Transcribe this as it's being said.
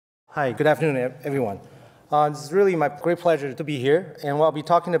Hi, good afternoon, everyone. It's really my great pleasure to be here, and I'll be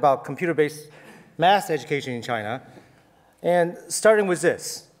talking about computer-based math education in China. And starting with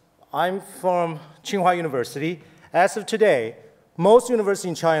this, I'm from Tsinghua University. As of today, most universities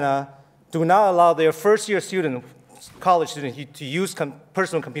in China do not allow their first-year student, college student, to use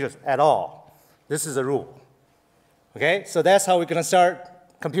personal computers at all. This is a rule. Okay, so that's how we're going to start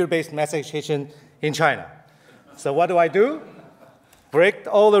computer-based math education in China. So what do? Break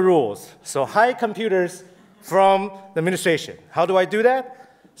all the rules. So hide computers from the administration. How do I do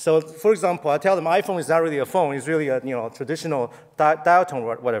that? So for example, I tell them iPhone is not really a phone, it's really a traditional dial tone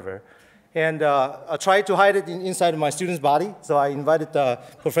or whatever. And I try to hide it inside of my student's body. So I invited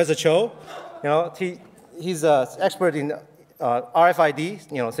Professor Cho. He's an expert in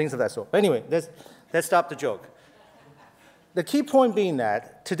RFID, things of that sort. But anyway, let's stop the joke. The key point being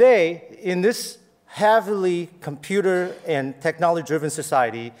that today, in this heavily computer and technology-driven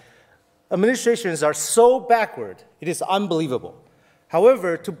society, administrations are so backward, it is unbelievable.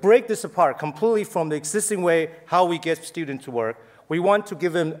 However, to break this apart completely from the existing way how we get students to work, we want to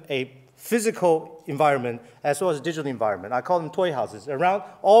give them a physical environment as well as a digital environment. I call them Toyhouses around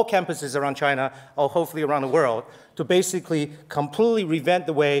all campuses around China, or hopefully around the world, to completely revamp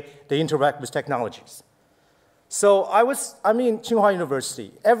the way they interact with technologies. So I'm in Tsinghua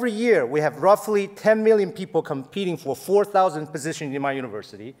University. Every year, we have roughly 10 million people competing for 4,000 positions in my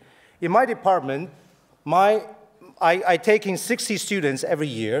university. In my department, I take in 60 students every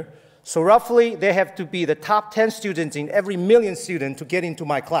year. So roughly, they have to be the top 10 students in every million students to get into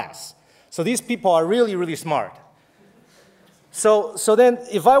my class. So these people are really, really smart. So then,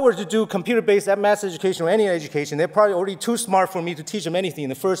 if I were to do computer-based math education or any education, they're probably already too smart for me to teach them anything in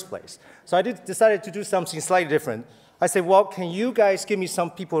the first place. So I decided to do something slightly different. I said, well, can you guys give me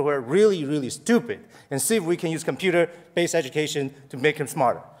some people who are really, really stupid and see if we can use computer-based education to make them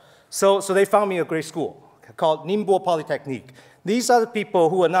smarter? So they found me a great school called Ningbo Polytechnic. These are the people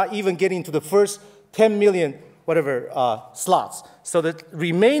who are not even getting to the first 10 million slots. So the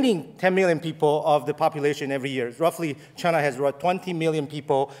remaining 10 million people of the population every year, roughly China has around 20 million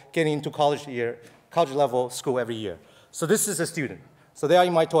people getting into college level school every year. So this is a student. So they are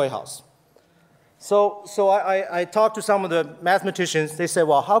in my toy house. So I talked to some of the mathematicians. They said,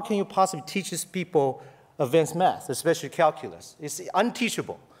 well, how can you possibly teach these people advanced math, especially calculus? It's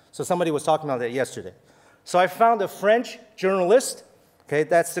unteachable. So somebody was talking about that yesterday. So I found a French journalist. Okay,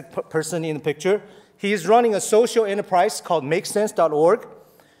 that's the person in the picture. He is running a social enterprise called Makerspaces.org.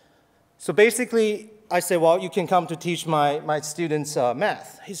 So basically, I said, well, you can come to teach my students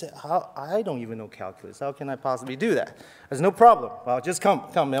math. He said, I don't even know calculus. How can I possibly do that? There's no problem. Well, just come,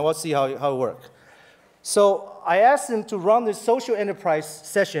 man. We'll see how it works. So I asked him to run this social enterprise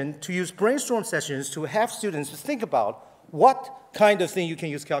session to use brainstorm sessions to have students think about what kind of thing you can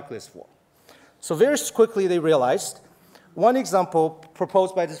use calculus for. So very quickly, they realized one example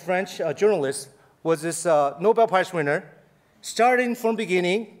proposed by this French journalist was this Nobel Prize winner, starting from the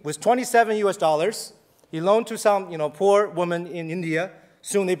beginning with $27 US. He loaned to some poor woman in India.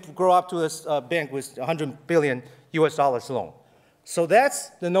 Soon they grow up to a bank with $100 billion US loan. So that's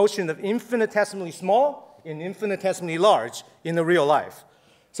the notion of infinitesimally small and infinitesimally large in the real life.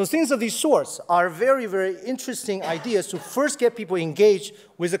 So things of these sorts are very, very interesting ideas to first get people engaged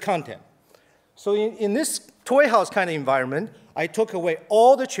with the content. So in this toy house kind of environment, I took away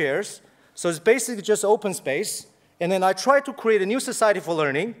all the chairs. So it's basically just open space. And then I tried to create a new society for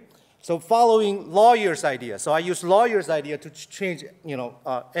learning. So following lawyers' idea. So I used lawyers' idea to change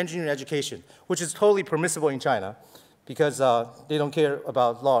engineering education, which is totally permissible in China because they don't care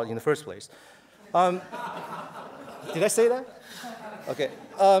about law in the first place. Did I say that? Okay.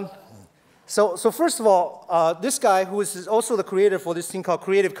 So first of all, this guy, who is also the creator for this thing called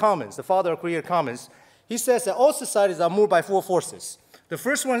Creative Commons, the father of Creative Commons, he says that all societies are moved by four forces. The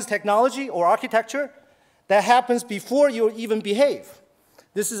first one is technology or architecture. That happens before you even behave.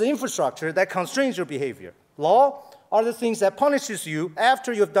 This is infrastructure that constrains your behavior. Law are the things that punishes you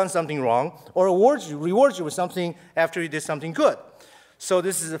after you have done something wrong or rewards you with something after you did something good. So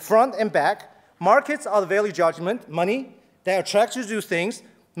this is the front and back. Markets are the value judgment, money, that attracts you to do things.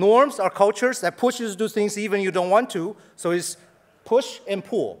 Norms are cultures that push you to do things even you don't want to. So it's push and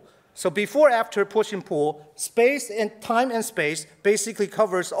pull. So before, after, push and pull, space and time and space basically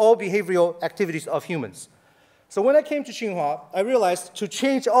covers all behavioral activities of humans. So when I came to Tsinghua, I realized to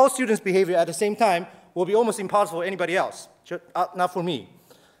change all students' behavior at the same time will be almost impossible for anybody else, not for me.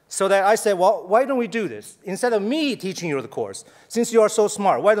 So that I said, well, why don't we do this? Instead of me teaching you the course, since you are so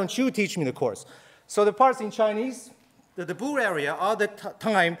smart, why don't you teach me the course? So the parts in Chinese, the blue area are the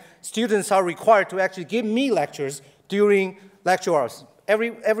time students are required to actually give me lectures during lecture hours.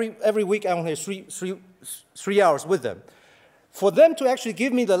 every week I only have three hours with them. For them to actually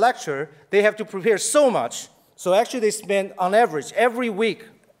give me the lecture, they have to prepare so much. So actually they spend, on average, every week,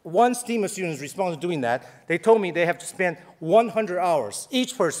 one team of students responds to doing that. They told me they have to spend 100 hours,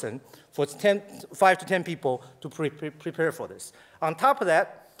 each person, for 5 to 10 people to prepare for this. On top of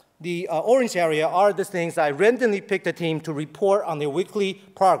that, the orange area are the things I randomly picked a team to report on their weekly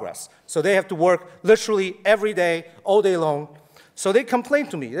progress. So they have to work literally every day, all day long. So they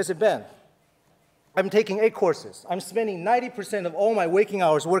complained to me. They said, Ben, I'm taking 8 courses. I'm spending 90% of all my waking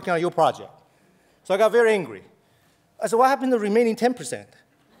hours working on your project. So I got very angry. I said, what happened to the remaining 10%?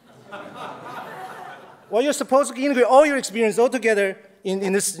 Well, you're supposed to integrate all your experience all together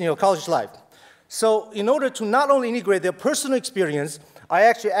in this college life. So in order to not only integrate their personal experience, I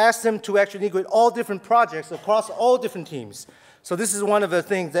actually asked them to actually integrate all different projects across all different teams. So this is one of the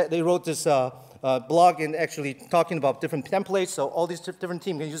things that they wrote this blog and actually talking about different templates. So all these different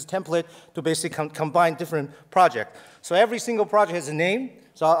teams can use a template to basically combine different projects. So every single project has a name.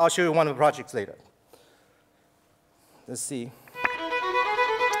 So I'll show you one of the projects later. Let's see.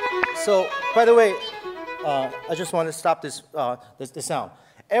 So by the way, I just want to stop this the sound.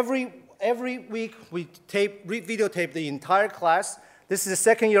 Every week we videotape the entire class. This is the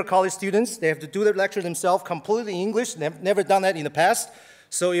second-year college students. They have to do their lecture themselves completely in English. They've never done that in the past.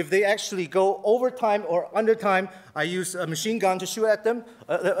 So if they actually go over time or under time, I use a machine gun to shoot at them,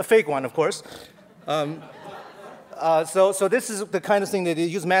 a fake one, of course. So this is the kind of thing that they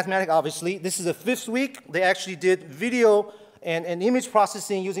use mathematics, obviously. This is the 5th week. They actually did video and image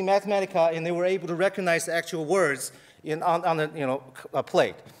processing using Mathematica, and they were able to recognize the actual words on the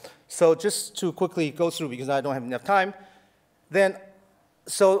plate. So just to quickly go through, because I don't have enough time,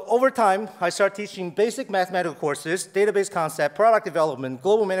 so over time, I started teaching basic mathematical courses, database concept, product development,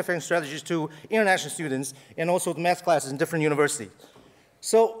 global manufacturing strategies to international students, and also math classes in different universities.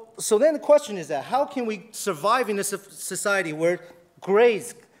 So then the question is that how can we survive in a society where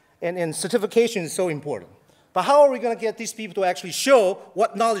grades and certification is so important? But how are we going to get these people to actually show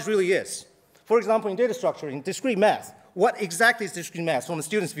what knowledge really is? For example, in data structure, in discrete math, what exactly is discrete math from the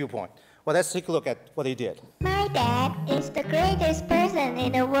student's viewpoint? Well, let's take a look at what they did. My dad is the greatest person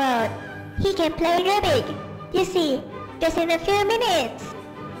in the world. He can play Rubik. You see, just in a few minutes.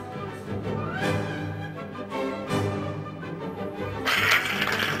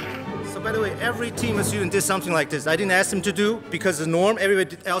 So by the way, every team of students did something like this. I didn't ask them to do because the norm,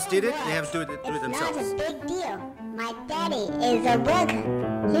 everybody else did it. They have to do it themselves. It's not a big deal. My daddy is a worker.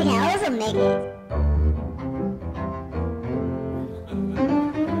 He can also make it.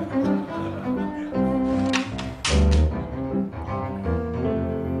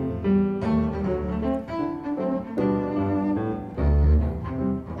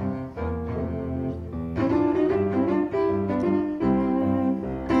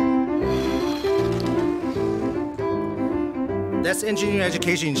 That's engineering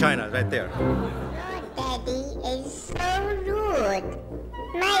education in China, right there. Your daddy is so rude.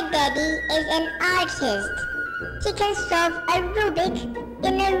 My daddy is an artist. He can solve a Rubik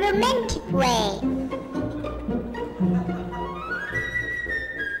in a romantic way.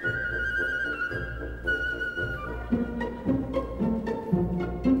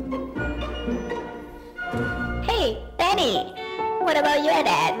 Hey, Benny. What about your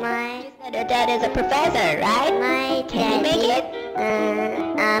dad? You said your dad is a professor, right? Can he make it?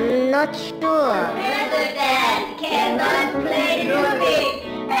 I'm not sure. Your dad cannot play Rubik.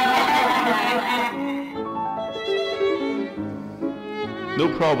 No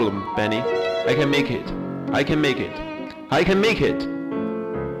problem, Benny. I can make it. I can make it. I can make it.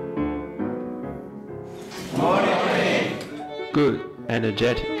 Morning. Good,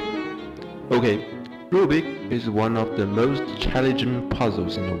 energetic. Okay, Rubik is one of the most challenging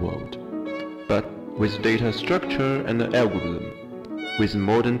puzzles in the world. But with data structure and algorithm, with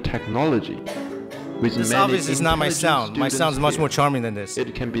modern technology, with this many obviously is not my sound. My sound is much more charming than this.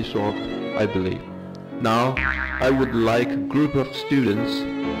 It can be solved, I believe. Now, I would like a group of students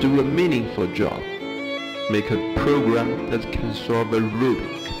do a meaningful job. Make a program that can solve a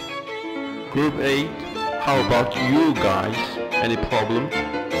Rubik. Group 8, how about you guys? Any problem?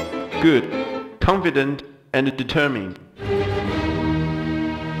 Good, confident and determined.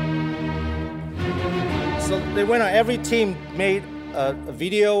 So they went on, every team made a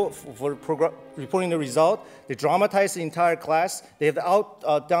video for reporting the result. They dramatized the entire class. They have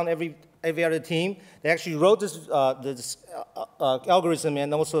outdone every other team. They actually wrote this algorithm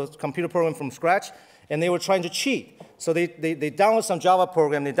and also computer program from scratch, and they were trying to cheat. So they download some Java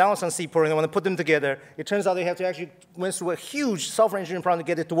program, they download some C program, they want to put them together. It turns out they have to actually went through a huge software engineering problem to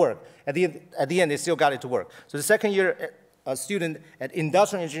get it to work. At the end, they still got it to work. So the second year a student at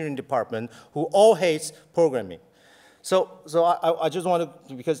industrial engineering department who all hates programming. So I just want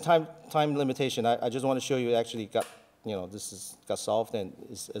to, because time limitation, I just want to show you it actually got, got solved and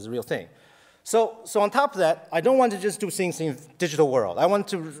is a real thing. So on top of that, I don't want to just do things in digital world. I want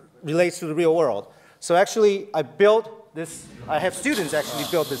to relate to the real world. So actually, I built this, I have students actually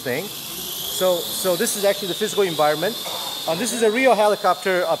build this thing. So this is actually the physical environment. This is a real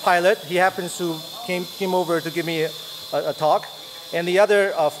helicopter pilot. He happens to came over to give me a talk. And the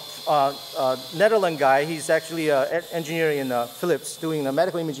other Netherlands guy, he's actually an engineer in Philips doing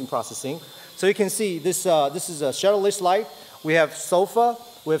medical imaging processing. So you can see this is a shuttle-less light. We have sofa,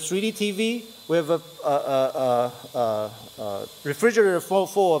 we have 3D TV, we have a refrigerator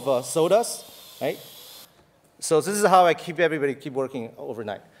full of sodas, right? So this is how I keep everybody keep working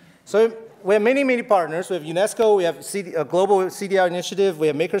overnight. So we have many partners. We have UNESCO, we have a global CDR initiative, we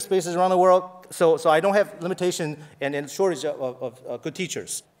have Makerspaces around the world. So I don't have limitation and shortage of good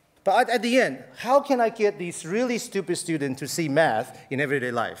teachers. But at the end, how can I get these really stupid students to see math in everyday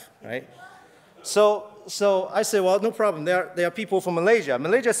life, right? So I say, well, no problem. There are people from Malaysia.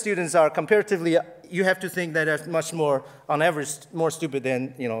 Malaysia students are comparatively, you have to think that they're much more, on average, more stupid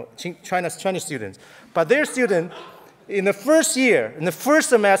than Chinese students. But their student, in the first year, in the first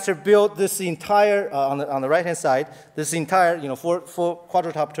semester, built this entire, on the right-hand side, this entire, full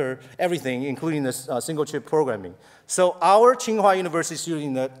quadrocopter, everything, including this single-chip programming. So our Tsinghua University student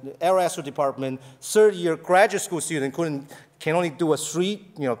in the aeroastro department, third-year graduate school student can only do a 3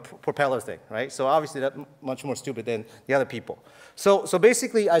 propeller thing, right? So obviously that's much more stupid than the other people. So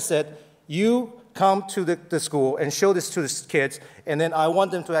basically I said, you come to the school and show this to the kids, and then I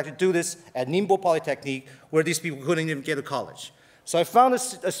want them to actually do this at Ningbo Polytechnic, where these people couldn't even get to college. So I found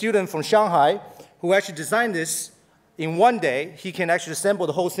a student from Shanghai who actually designed this in one day. He can actually assemble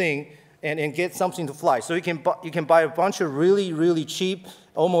the whole thing and get something to fly. So you can buy a bunch of really cheap,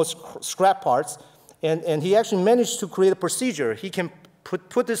 almost scrap parts, and he actually managed to create a procedure. He can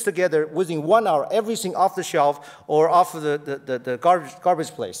put this together within 1 hour, everything off the shelf or off of the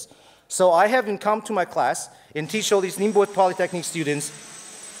garbage place. So I have him come to my class and teach all these Ningbo Polytechnic students.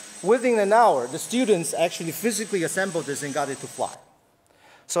 Within an hour, the students actually physically assembled this and got it to fly.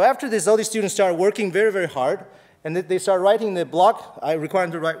 So after this, all these students started working very hard, and they started writing the blog. I require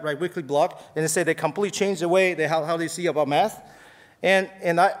them to write weekly blog, and they say they completely changed the way how they see about math.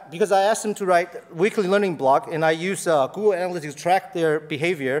 Because I asked them to write weekly learning blog, and I use Google Analytics to track their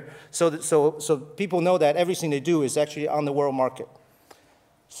behavior so people know that everything they do is actually on the world market.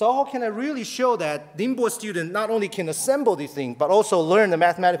 So how can I really show that Ningbo student not only can assemble these things, but also learn the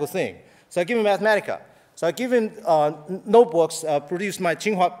mathematical thing? So I give him Mathematica. So I give him notebooks produced by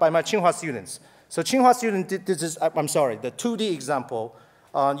my Tsinghua students. So Tsinghua student did this, the 2D example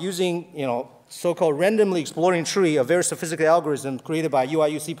using so-called randomly exploring tree, a very sophisticated algorithm created by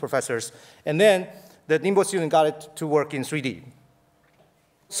UIUC professors. And then the Ningbo student got it to work in 3D.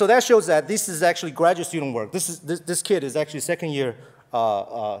 So that shows that this is actually graduate student work. This kid is actually second year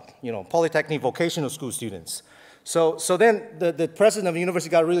Polytechnic vocational school students. So then the president of the university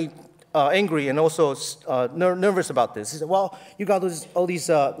got really angry and also nervous about this. He said, well, you got all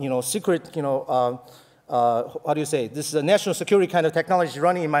these secret, how do you say, this is a national security kind of technology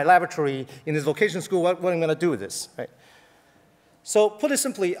running in my laboratory in this vocational school. What am I going to do with this, right? So put it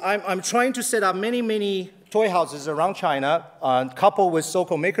simply, I'm trying to set up many toy houses around China, coupled with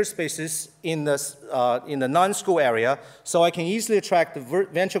so-called makerspaces in the non-school area, so I can easily attract the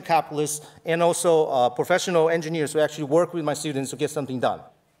venture capitalists and also professional engineers who actually work with my students to get something done.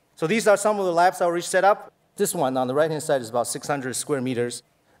 So these are some of the labs I already set up. This one on the right-hand side is about 600 square meters.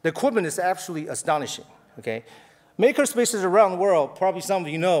 The equipment is absolutely astonishing, okay? Makerspaces around the world, probably some of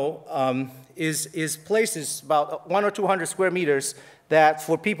you know, is places about 100 or 200 square meters that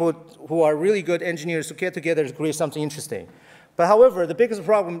for people who are really good engineers to get together to create something interesting. But however, the biggest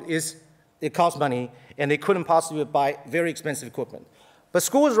problem is it costs money, and they couldn't possibly buy very expensive equipment. But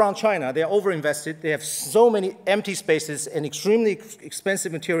schools around China, they are overinvested. They have so many empty spaces and extremely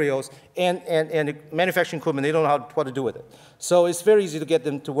expensive materials and manufacturing equipment. They don't know what to do with it. So it's very easy to get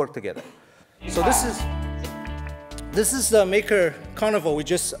them to work together. So this is the Maker Carnival we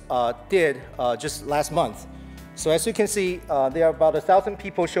just did just last month. So as you can see, there are about 1,000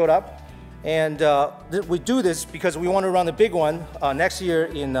 people showed up. And we do this because we want to run a big one next year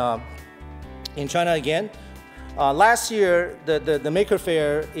in China again. Last year, the Maker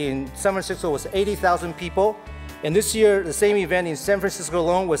Fair in San Francisco was 80,000 people. And this year, the same event in San Francisco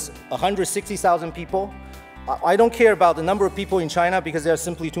alone was 160,000 people. I don't care about the number of people in China because they're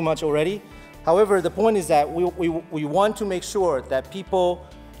simply too much already. However, the point is that we want to make sure that people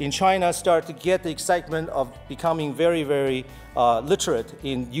in China start to get the excitement of becoming very, very literate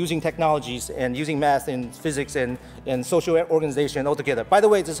in using technologies and using math and physics and social organization altogether. By the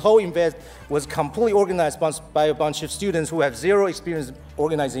way, this whole event was completely organized by a bunch of students who have zero experience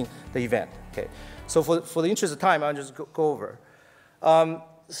organizing the event. Okay, so for the interest of time, I'll just go over.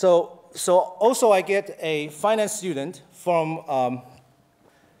 So also I get a finance student from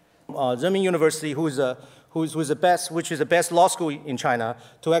Renmin University who is the best law school in China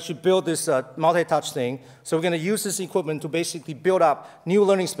to actually build this multi-touch thing. So we're going to use this equipment to basically build up new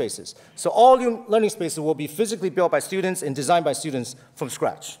learning spaces. So all new learning spaces will be physically built by students and designed by students from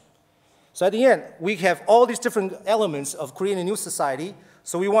scratch. So at the end, we have all these different elements of creating a new society.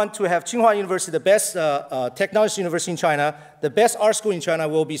 So we want to have Tsinghua University, the best technology university in China, the best art school in China.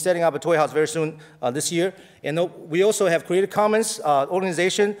 We'll be setting up a toy house very soon this year. And we also have Creative Commons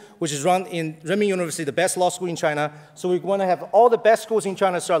organization, which is run in Renmin University, the best law school in China. So we want to have all the best schools in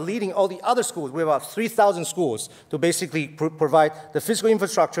China start leading all the other schools. We have about 3,000 schools to basically provide the physical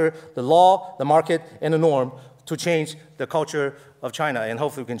infrastructure, the law, the market, and the norm to change the culture of China. And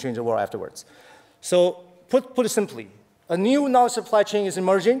hopefully we can change the world afterwards. So put it simply, a new knowledge supply chain is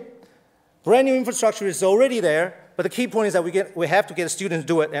emerging. Brand new infrastructure is already there, but the key point is that we have to get students to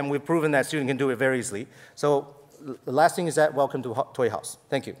do it, and we've proven that students can do it very easily. So the last thing is that welcome to Toy House.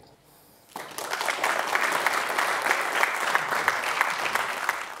 Thank you.